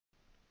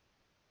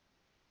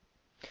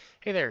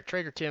Hey there,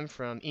 Trader Tim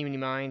from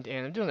EminiMind,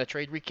 and I'm doing a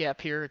trade recap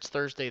here. It's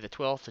Thursday, the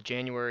 12th of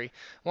January.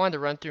 Wanted to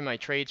run through my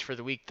trades for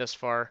the week thus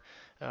far.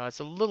 It's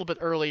a little bit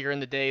earlier in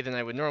the day than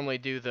I would normally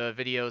do the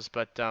videos,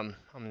 but I'm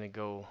going to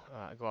go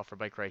off for a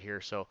bike ride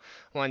here, so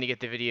wanted to get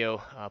the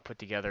video put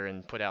together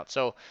and put out.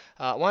 So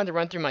wanted to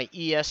run through my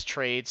ES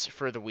trades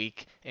for the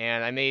week,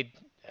 and I made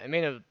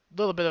a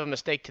little bit of a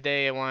mistake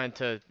today. I wanted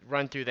to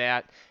run through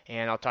that,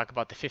 and I'll talk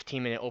about the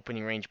 15-minute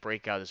opening range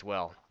breakout as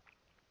well.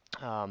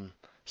 Um,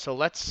 so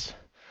let's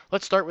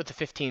start with the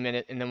 15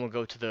 minute and then we'll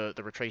go to the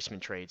retracement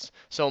trades.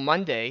 So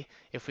Monday,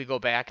 if we go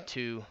back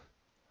to,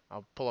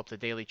 I'll pull up the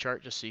daily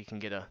chart just so you can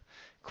get a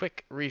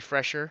quick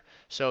refresher.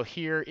 So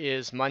here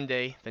is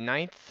Monday the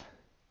 9th.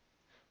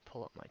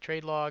 Pull up my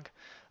trade log.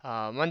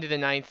 Monday the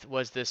 9th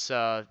was this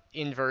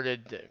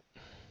inverted,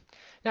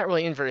 not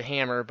really inverted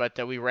hammer, but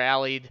we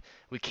rallied.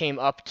 We came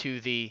up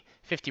to the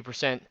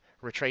 50%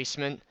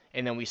 retracement,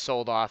 and then we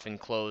sold off and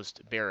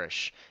closed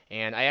bearish.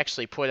 And I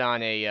actually put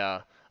on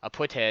a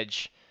put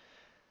hedge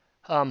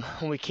when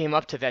we came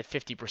up to that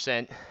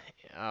 50%.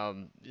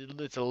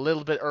 It's a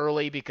little bit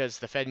early because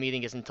the Fed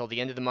meeting isn't until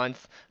the end of the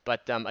month,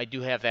 but I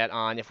do have that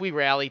on. If we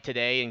rally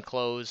today and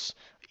close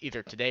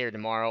either today or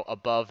tomorrow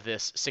above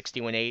this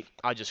 61.8,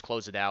 I'll just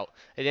close it out.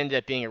 It ended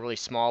up being a really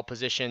small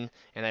position,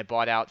 and I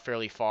bought out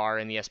fairly far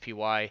in the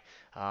SPY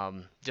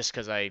just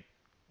because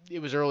it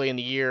was early in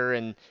the year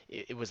and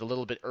it was a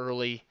little bit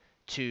early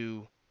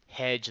to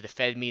hedge the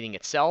Fed meeting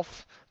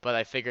itself. But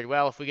I figured,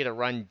 well, if we get a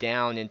run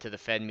down into the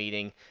Fed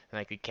meeting,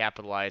 then I could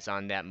capitalize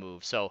on that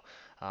move. So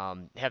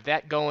have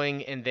that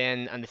going, and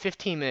then on the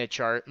 15-minute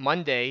chart,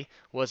 Monday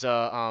was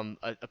a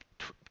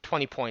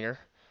 20-pointer,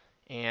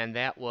 and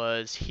that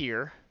was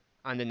here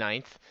on the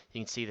 9th.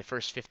 You can see the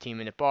first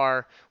 15-minute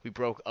bar. We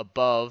broke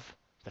above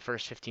the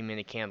first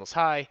 15-minute candle's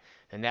high,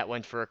 and that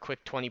went for a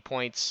quick 20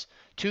 points.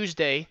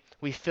 Tuesday,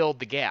 we filled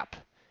the gap.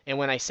 And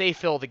when I say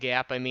fill the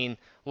gap, I mean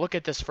look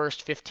at this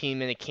first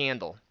 15-minute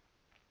candle.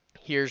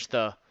 Here's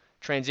the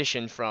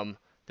transition from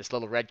this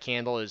little red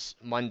candle is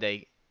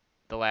Monday,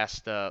 the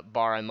last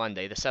bar on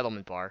Monday, the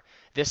settlement bar.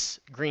 This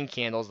green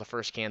candle is the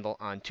first candle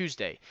on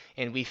Tuesday.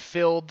 And we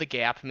filled the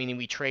gap, meaning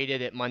we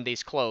traded at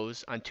Monday's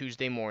close on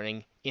Tuesday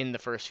morning in the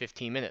first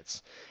 15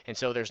 minutes. And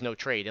so there's no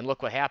trade. And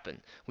look what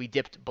happened. We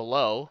dipped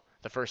below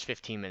the first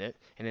 15 minute,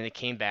 and then it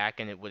came back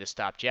and it would have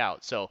stopped you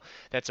out. So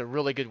that's a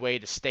really good way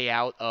to stay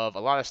out of a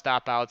lot of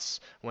stop outs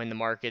when the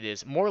market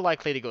is more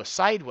likely to go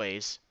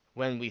sideways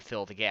when we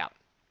fill the gap.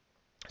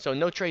 So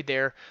no trade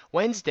there.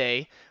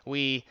 Wednesday,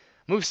 we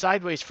moved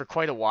sideways for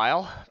quite a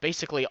while,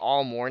 basically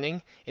all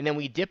morning, and then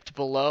we dipped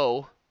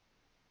below,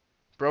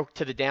 broke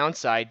to the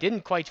downside,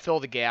 didn't quite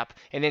fill the gap,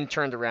 and then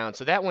turned around.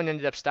 So that one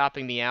ended up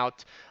stopping me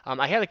out.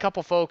 I had a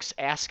couple folks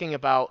asking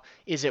about,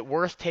 is it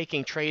worth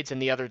taking trades in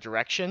the other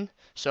direction?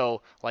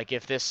 So like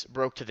if this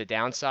broke to the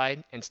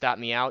downside and stopped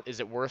me out, is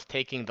it worth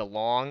taking the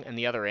long and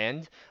the other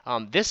end?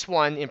 This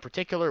one in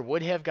particular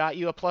would have got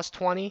you a plus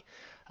 20.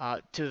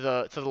 To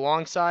the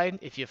long side,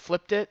 if you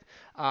flipped it,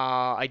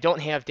 I don't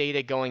have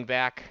data going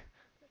back,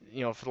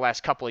 for the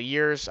last couple of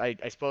years. I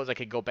suppose I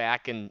could go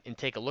back and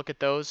take a look at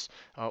those,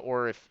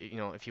 or if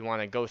you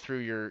want to go through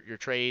your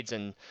trades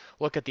and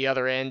look at the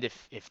other end,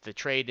 if the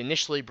trade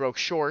initially broke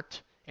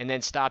short and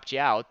then stopped you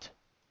out,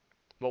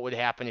 what would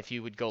happen if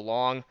you would go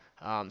long?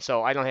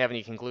 So I don't have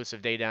any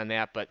conclusive data on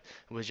that, but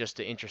it was just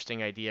an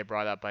interesting idea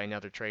brought up by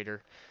another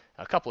trader,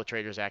 a couple of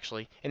traders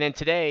actually. And then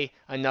today,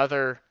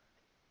 another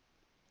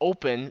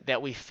open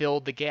that we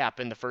filled the gap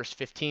in the first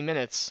 15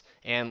 minutes,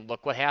 and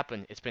look what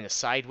happened. It's been a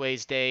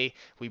sideways day.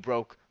 We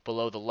broke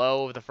below the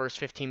low of the first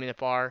 15-minute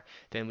bar,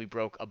 then we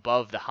broke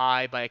above the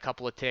high by a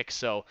couple of ticks.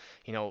 So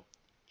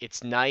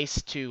it's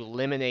nice to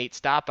eliminate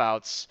stop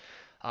outs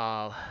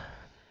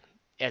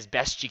as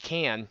best you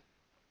can,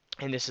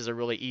 and this is a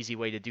really easy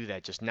way to do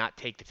that. Just not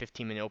take the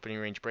 15-minute opening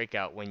range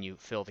breakout when you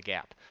fill the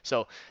gap.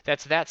 So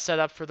that's that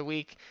setup for the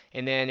week.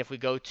 And then if we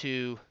go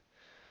to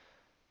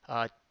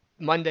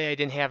Monday, I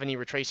didn't have any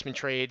retracement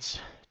trades.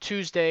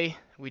 Tuesday,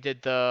 we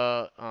did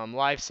the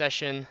live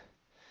session,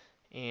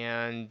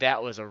 and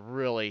that was a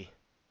really,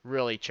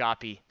 really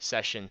choppy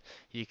session.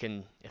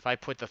 If I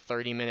put the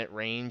 30-minute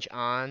range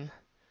on,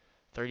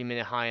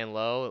 30-minute high and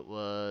low, it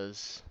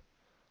was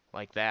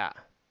like that.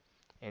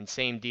 And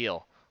same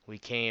deal. We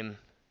came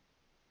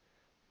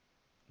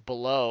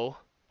below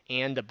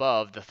and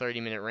above the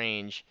 30-minute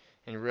range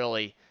and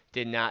really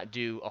did not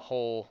do a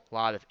whole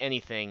lot of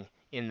anything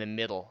in the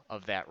middle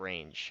of that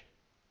range.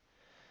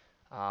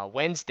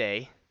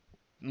 Wednesday,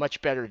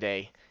 much better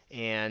day,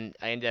 and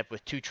I ended up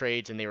with two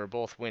trades and they were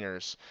both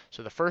winners.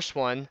 So the first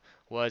one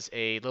was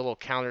a little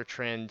counter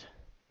trend,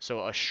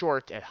 so a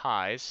short at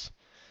highs.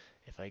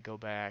 If I go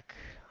back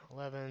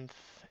 11th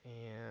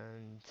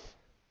and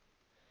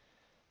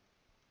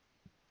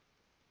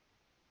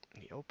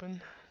the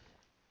open,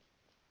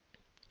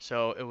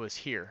 so it was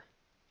here.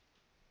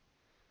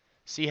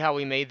 See how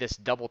we made this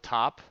double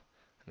top?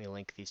 Let me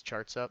link these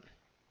charts up.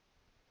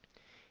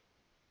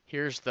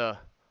 Here's the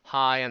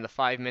high on the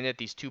 5-minute.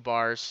 These two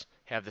bars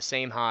have the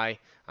same high.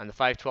 On the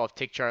 512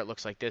 tick chart, it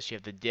looks like this. You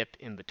have the dip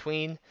in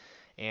between.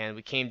 and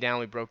we came down,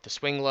 we broke the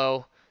swing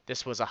low.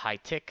 This was a high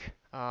tick,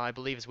 I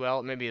believe as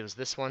well. Maybe it was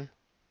this one,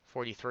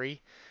 43,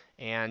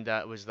 and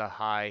it was the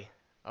high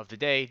of the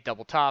day,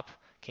 double top,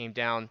 came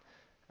down,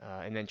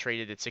 and then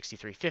traded at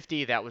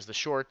 63.50. That was the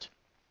short.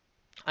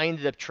 I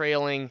ended up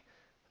trailing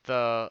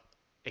the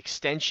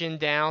extension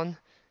down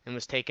and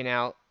was taken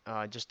out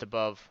just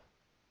above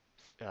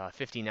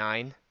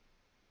 59.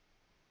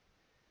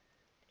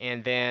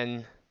 And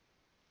then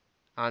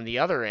on the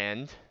other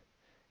end,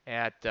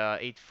 at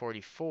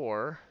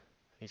 8:44,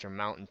 these are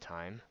mountain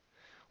time,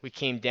 we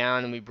came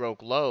down and we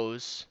broke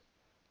lows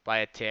by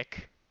a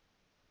tick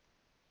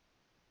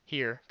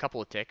here, a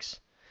couple of ticks,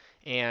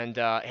 and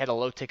had a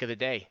low tick of the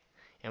day.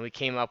 And we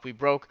came up, we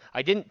broke,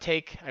 I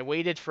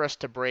waited for us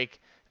to break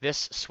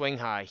this swing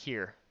high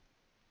here.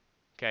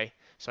 Okay,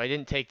 so I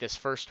didn't take this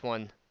first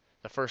one,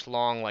 the first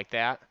long like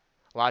that.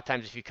 A lot of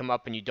times if you come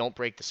up and you don't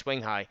break the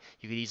swing high,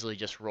 you could easily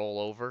just roll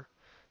over.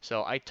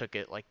 So I took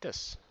it like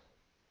this.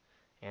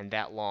 And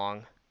that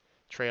long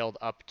traded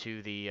up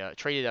to the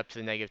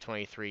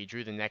 -23,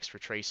 drew the next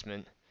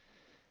retracement,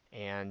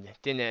 and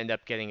didn't end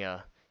up getting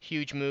a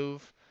huge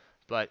move,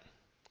 but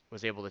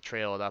was able to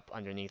trail it up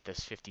underneath this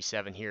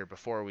 57 here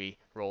before we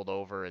rolled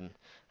over and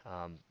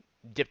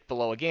dipped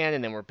below again,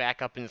 and then we're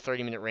back up in the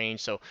 30-minute range.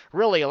 So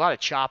really a lot of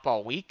chop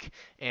all week,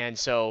 and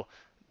so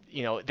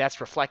that's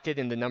reflected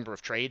in the number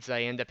of trades that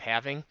I end up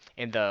having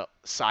and the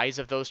size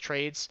of those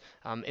trades.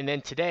 And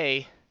then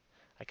today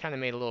I kind of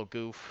made a little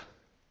goof,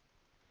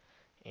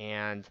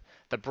 and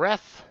the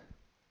breadth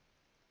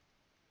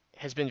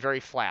has been very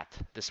flat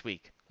this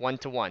week,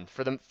 1-to-1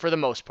 for the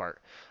most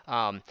part.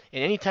 And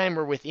anytime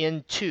we're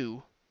within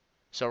 2,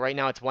 so right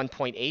now it's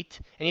 1.8.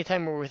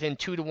 Anytime we're within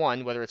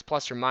 2-to-1, whether it's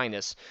plus or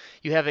minus,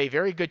 you have a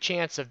very good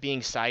chance of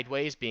being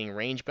sideways, being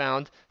range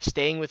bound,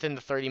 staying within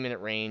the 30-minute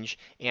range.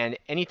 And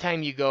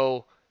anytime you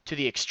go to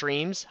the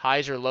extremes,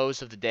 highs or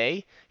lows of the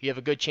day, you have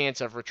a good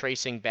chance of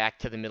retracing back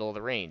to the middle of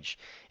the range.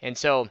 And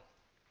so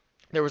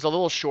there was a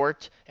little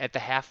short at the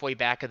halfway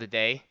back of the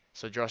day,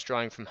 so just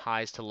drawing from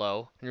highs to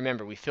low. And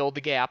remember, we filled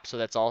the gap, so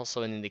that's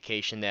also an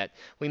indication that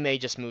we may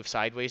just move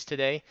sideways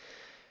today.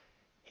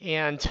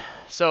 And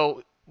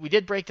so we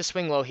did break the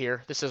swing low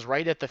here. This is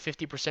right at the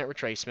 50%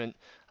 retracement.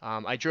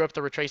 I drew up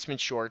the retracement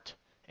short,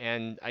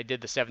 and I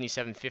did the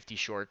 77.50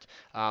 short.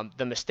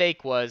 The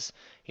mistake was,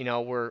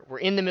 we're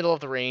in the middle of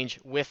the range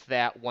with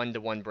that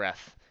 1-to-1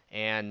 breath,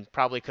 and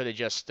probably could have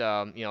just,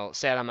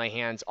 sat on my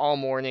hands all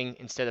morning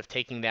instead of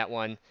taking that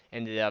one.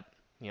 Ended up,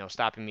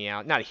 stopping me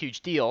out. Not a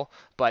huge deal,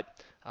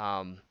 but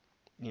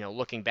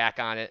looking back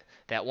on it,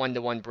 that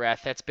 1-to-1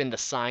 breath, that's been the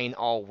sign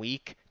all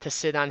week to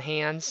sit on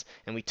hands.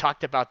 And we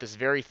talked about this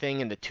very thing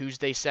in the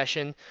Tuesday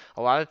session.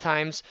 A lot of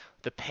times,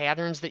 the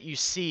patterns that you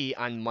see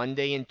on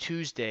Monday and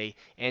Tuesday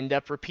end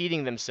up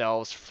repeating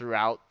themselves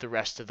throughout the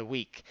rest of the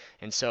week.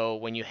 And so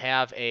when you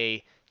have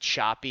a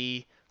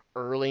choppy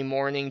early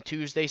morning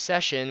Tuesday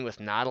session with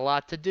not a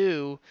lot to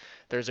do,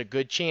 there's a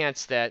good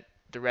chance that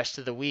the rest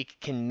of the week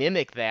can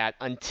mimic that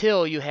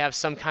until you have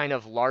some kind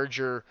of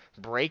larger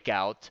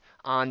breakout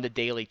on the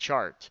daily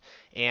chart.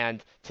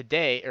 And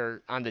today,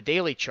 or on the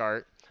daily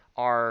chart,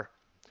 our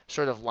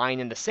sort of line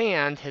in the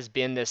sand has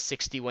been this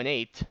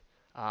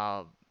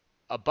 61.8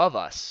 above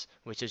us,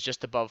 which is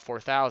just above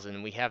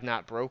 4,000. We have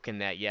not broken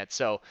that yet.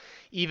 So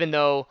even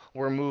though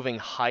we're moving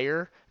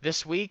higher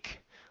this week,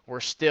 we're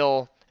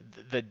still,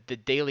 the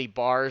daily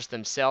bars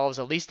themselves,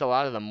 at least a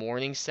lot of the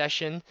morning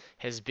session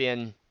has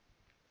been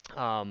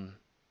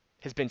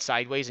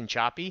sideways and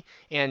choppy.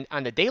 And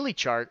on the daily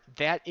chart,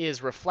 that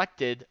is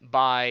reflected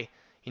by,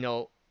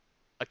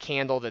 a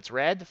candle that's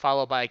red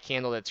followed by a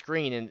candle that's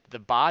green, and the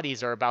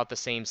bodies are about the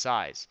same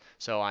size.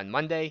 So on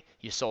Monday,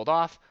 you sold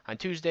off. On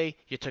Tuesday,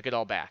 you took it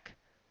all back.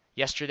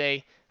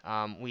 Yesterday,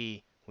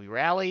 we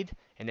rallied,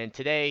 and then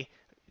today,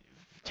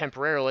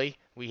 temporarily,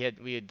 we had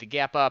the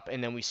gap up,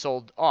 and then we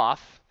sold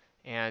off,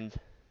 and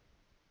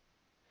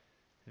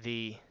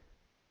the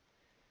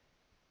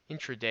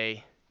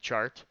intraday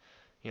chart,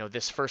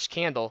 this first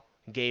candle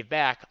gave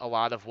back a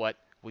lot of what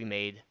we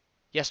made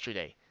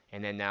yesterday.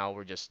 And then now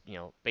we're just,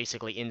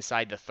 basically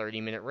inside the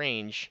 30-minute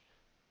range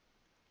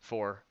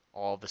for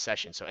all of the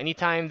sessions. So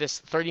anytime this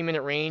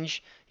 30-minute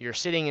range, you're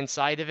sitting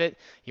inside of it,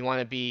 you want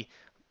to be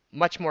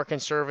much more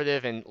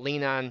conservative and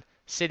lean on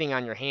sitting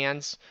on your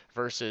hands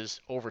versus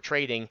over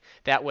trading.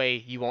 That way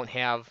you won't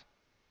have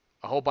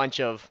a whole bunch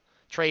of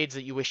trades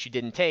that you wish you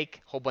didn't take,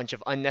 a whole bunch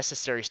of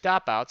unnecessary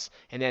stop outs,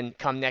 and then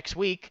come next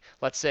week,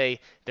 let's say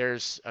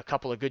there's a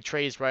couple of good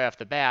trades right off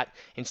the bat,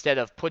 instead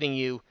of putting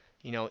you,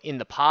 in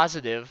the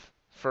positive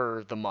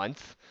for the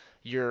month,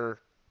 you're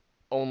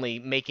only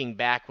making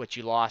back what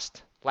you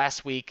lost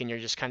last week, and you're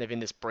just kind of in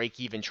this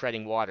break-even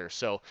treading water.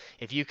 So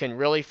if you can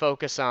really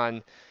focus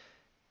on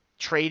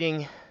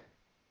trading,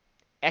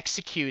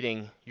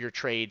 executing your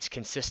trades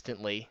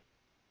consistently,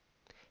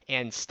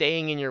 and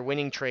staying in your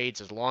winning trades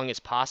as long as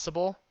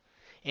possible,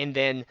 and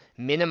then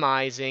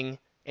minimizing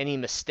any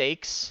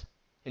mistakes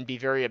and be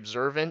very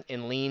observant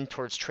and lean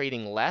towards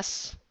trading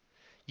less,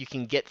 you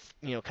can get,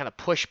 kind of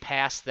push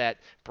past that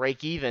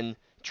break even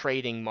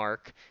trading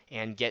mark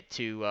and get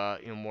to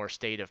more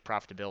state of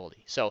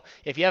profitability. So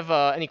if you have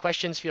any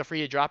questions, feel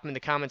free to drop them in the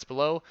comments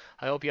below.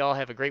 I hope you all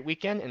have a great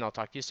weekend, and I'll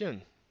talk to you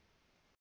soon.